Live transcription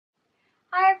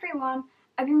Hi everyone!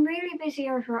 I've been really busy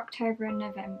over October and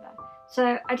November,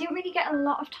 so I didn't really get a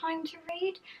lot of time to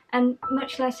read, and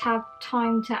much less have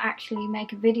time to actually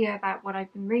make a video about what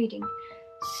I've been reading.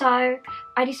 So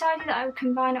I decided that I would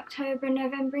combine October and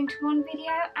November into one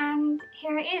video, and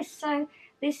here it is. So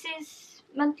this is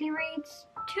Monthly Reads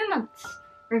 2 months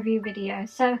review video,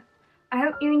 so I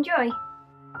hope you enjoy.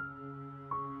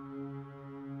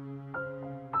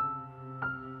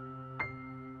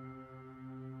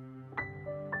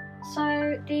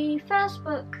 So the first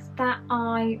book that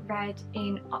I read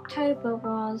in October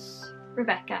was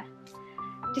Rebecca.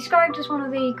 Described as one of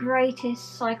the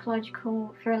greatest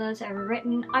psychological thrillers ever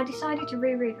written, I decided to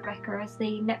reread Rebecca as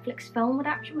the Netflix film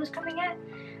adaptation was coming out,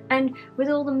 and with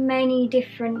all the many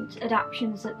different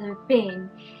adaptations that there have been,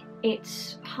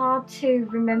 it's hard to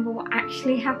remember what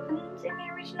actually happens in the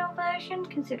original version,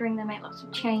 considering they make lots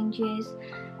of changes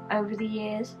over the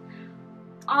years.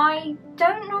 I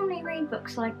don't normally read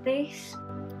books like this.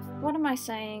 What am I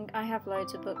saying? I have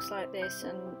loads of books like this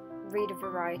and read a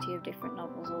variety of different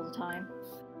novels all the time.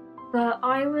 But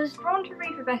I was drawn to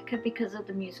read Rebecca because of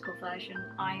the musical version.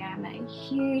 I am a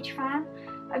huge fan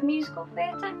of musical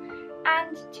theatre,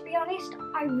 and to be honest,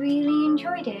 I really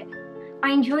enjoyed it.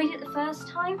 I enjoyed it the first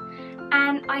time,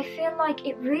 and I feel like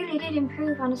it really did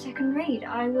improve on a second read.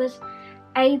 I was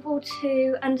able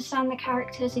to understand the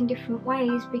characters in different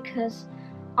ways because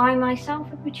I myself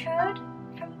have matured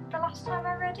from the last time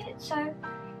I read it, so,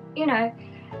 you know,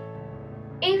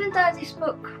 even though this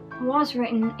book was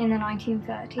written in the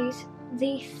 1930s,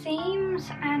 the themes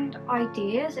and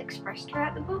ideas expressed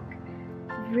throughout the book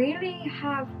really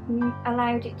have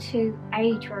allowed it to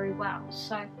age very well,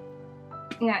 so,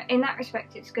 you know, in that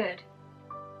respect it's good.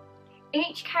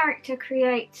 Each character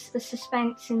creates the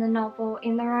suspense in the novel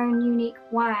in their own unique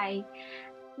way.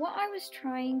 What I was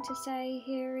trying to say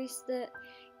here is that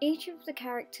each of the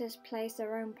characters plays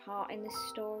their own part in this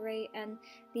story, and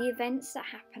the events that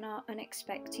happen are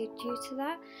unexpected due to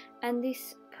that, and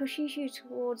this pushes you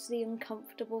towards the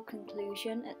uncomfortable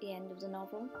conclusion at the end of the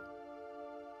novel.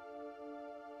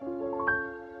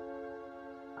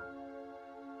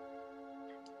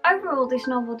 Overall, this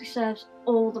novel deserves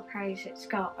all the praise it's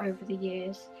got over the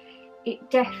years.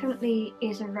 It definitely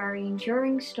is a very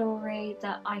enduring story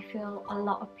that I feel a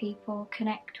lot of people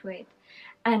connect with,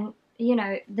 and you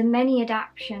know, the many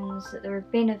adaptations that there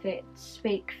have been of it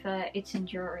speak for its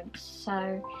endurance.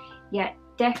 So yeah,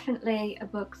 definitely a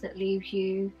book that leaves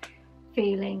you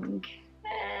feeling,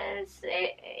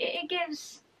 it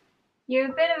gives you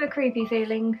a bit of a creepy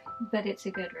feeling, but it's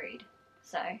a good read.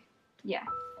 So yeah,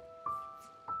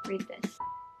 read this.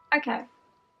 Okay,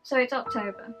 so it's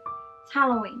October, it's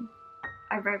Halloween.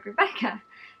 I read Rebecca.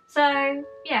 So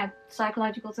yeah,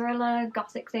 psychological thriller,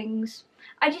 gothic things.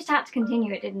 I just had to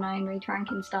continue it, didn't I, and read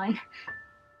Frankenstein.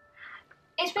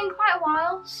 It's been quite a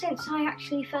while since I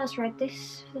actually first read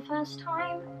this for the first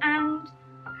time, and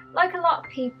like a lot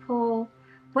of people,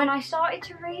 when I started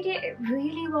to read it, it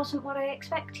really wasn't what I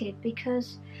expected,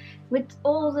 because with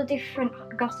all the different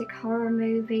gothic horror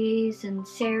movies and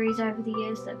series over the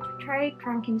years that portrayed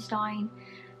Frankenstein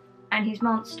and his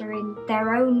monster in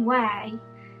their own way,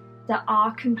 that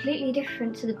are completely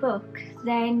different to the book,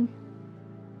 then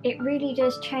it really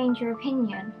does change your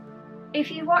opinion.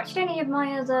 If you watched any of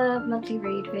my other monthly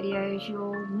read videos,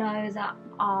 you'll know that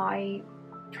I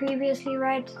previously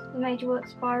read the major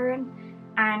works of Byron,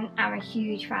 and I'm a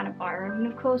huge fan of Byron. And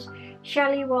of course,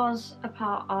 Shelley was a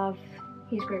part of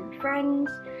his group of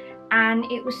friends, and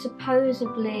it was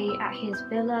supposedly at his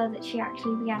villa that she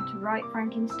actually began to write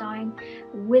Frankenstein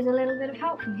with a little bit of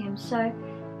help from him. So,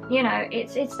 you know,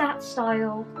 it's that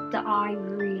style that I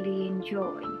really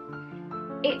enjoy.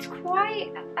 It's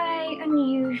quite an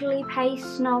unusually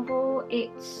paced novel.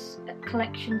 It's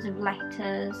collections of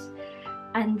letters,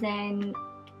 and then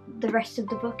the rest of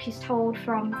the book is told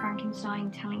from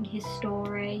Frankenstein telling his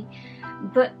story.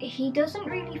 But he doesn't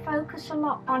really focus a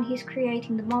lot on his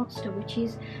creating the monster, which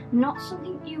is not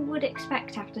something you would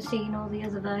expect after seeing all the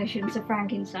other versions of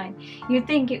Frankenstein. You'd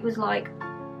think it was like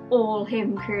all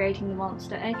him creating the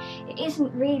monster. It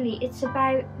isn't really. It's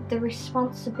about the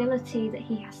responsibility that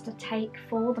he has to take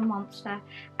for the monster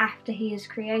after he has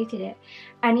created it,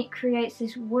 and it creates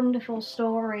this wonderful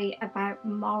story about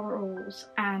morals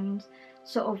and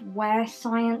sort of where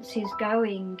science is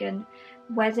going, and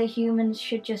whether humans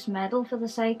should just meddle for the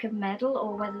sake of meddle,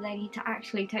 or whether they need to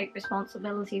actually take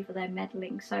responsibility for their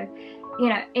meddling. So, you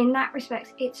know, in that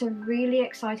respect, it's a really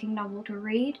exciting novel to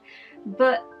read,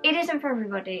 but it isn't for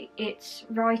everybody. Its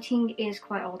writing is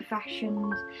quite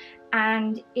old-fashioned,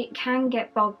 and it can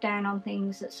get bogged down on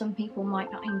things that some people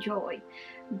might not enjoy.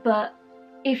 But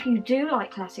if you do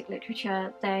like classic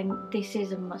literature, then this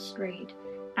is a must read,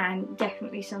 and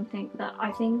definitely something that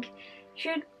I think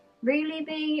should really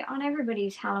be on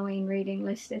everybody's Halloween reading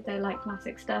list if they like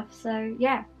classic stuff. So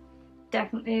yeah,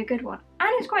 definitely a good one. And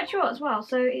it's quite short as well,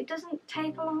 so it doesn't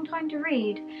take a long time to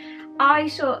read. I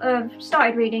sort of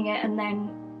started reading it and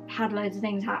then had loads of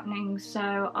things happening,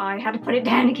 so I had to put it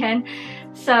down again.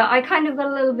 So I kind of got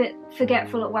a little bit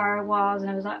forgetful at where I was,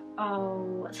 and I was like, oh,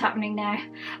 what's happening now?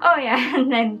 Oh yeah,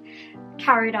 and then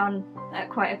carried on at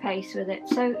quite a pace with it.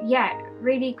 So yeah,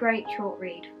 really great short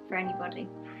read for anybody.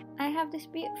 I have this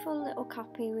beautiful little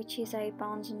copy, which is a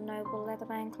Barnes & Noble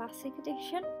Leatherbound Classic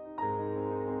Edition.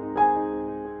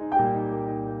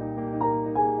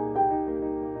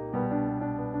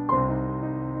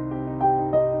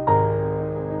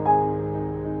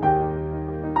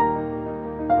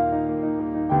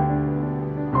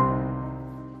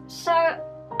 So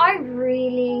I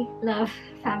really love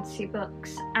fantasy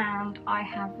books, and I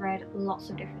have read lots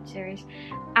of different series,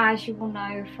 as you will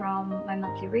know from my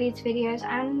monthly reads videos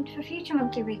and for future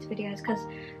monthly reads videos, because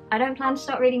I don't plan to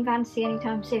start reading fantasy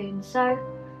anytime soon. So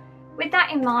with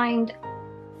that in mind,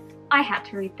 I had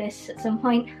to read this at some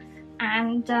point,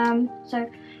 and so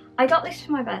I got this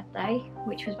for my birthday,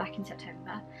 which was back in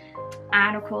September,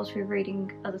 and of course with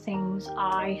reading other things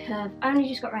I have only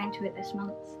just got around to it this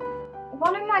month.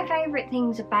 One of my favourite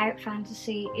things about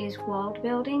fantasy is world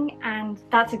building, and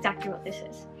that's exactly what this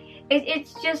is.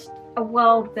 It's just a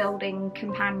world building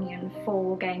companion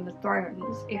for Game of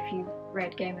Thrones. If you've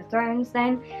read Game of Thrones,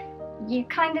 then you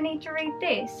kind of need to read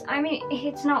this. I mean,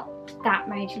 it's not that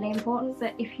majorly important,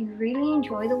 but if you really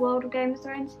enjoy the world of Game of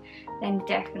Thrones, then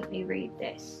definitely read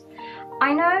this.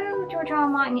 I know George R. R.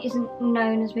 Martin isn't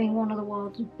known as being one of the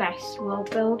world's best world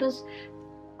builders,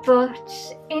 but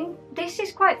this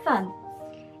is quite fun.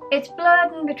 It's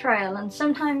blood and betrayal, and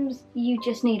sometimes you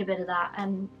just need a bit of that.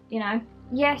 And, you know,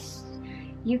 yes,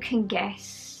 you can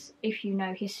guess, if you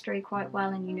know history quite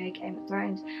well and you know Game of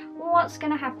Thrones, what's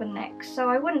going to happen next. So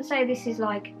I wouldn't say this is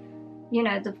like, you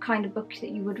know, the kind of book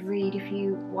that you would read if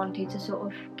you wanted to sort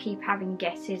of keep having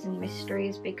guesses and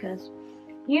mysteries, because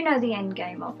you know the end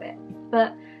game of it.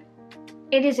 But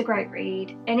it is a great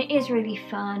read, and it is really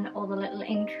fun, all the little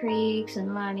intrigues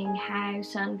and learning how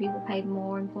certain people played a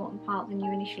more important part than you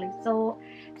initially thought.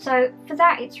 So for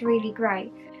that, it's really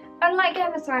great. Unlike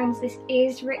Game of Thrones, this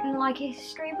is written like a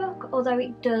history book, although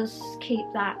it does keep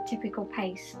that typical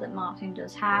pace that Martin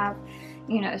does have,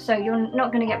 you know, so you're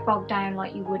not going to get bogged down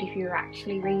like you would if you were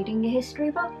actually reading a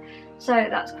history book, so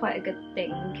that's quite a good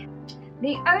thing.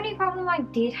 The only problem I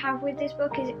did have with this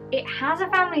book is it has a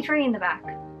family tree in the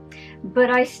back,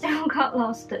 but I still got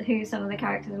lost at who some of the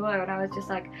characters were, and I was just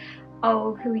like,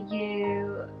 oh, who are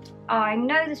you? I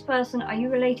know this person, are you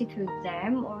related to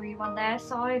them, or are you on their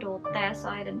side or their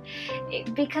side? And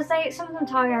because some of them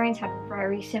Targaryens had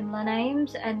very similar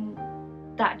names, and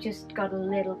that just got a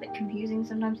little bit confusing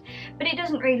sometimes, but it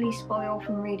doesn't really spoil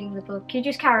from reading the book. You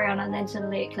just carry on and then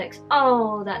suddenly it clicks,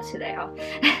 oh, that's who they are.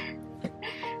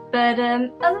 But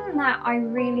other than that, I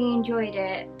really enjoyed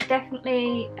it.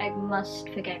 Definitely a must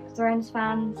for Game of Thrones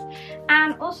fans.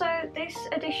 And also, this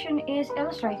edition is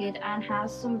illustrated and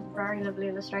has some very lovely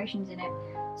illustrations in it.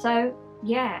 So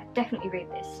yeah, definitely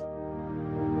read this.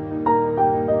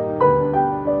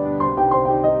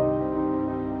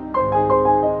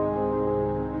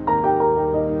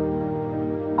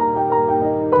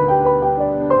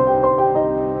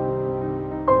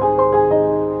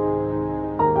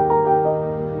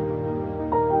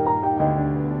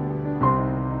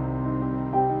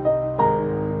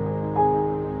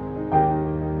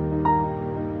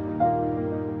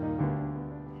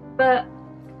 But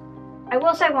I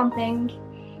will say one thing,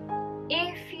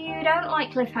 if you don't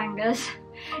like cliffhangers,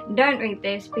 don't read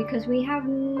this, because we have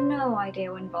no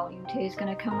idea when Volume 2 is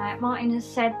going to come out. Martin has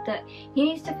said that he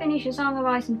needs to finish A Song of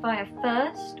Ice and Fire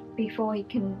first before he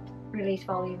can release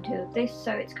Volume 2 of this,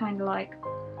 so it's kind of like,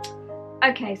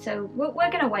 okay, so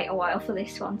we're going to wait a while for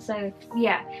this one. So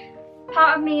yeah,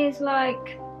 part of me is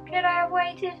like, could I have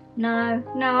waited? No,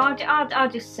 I'll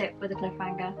just sit with a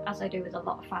cliffhanger, as I do with a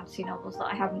lot of fantasy novels that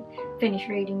I haven't finished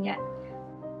reading yet.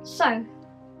 So,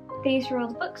 these were all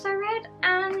the books I read,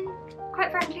 and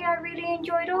quite frankly, I really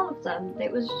enjoyed all of them.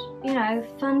 It was, you know,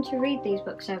 fun to read these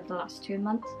books over the last 2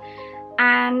 months,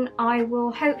 and I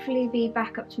will hopefully be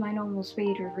back up to my normal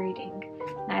speed of reading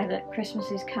now that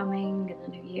Christmas is coming and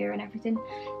the new year and everything.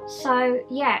 So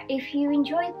yeah, if you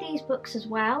enjoyed these books as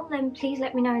well, then please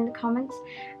let me know in the comments,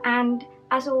 and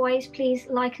as always, please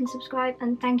like and subscribe,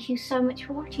 and thank you so much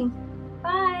for watching.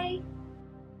 Bye!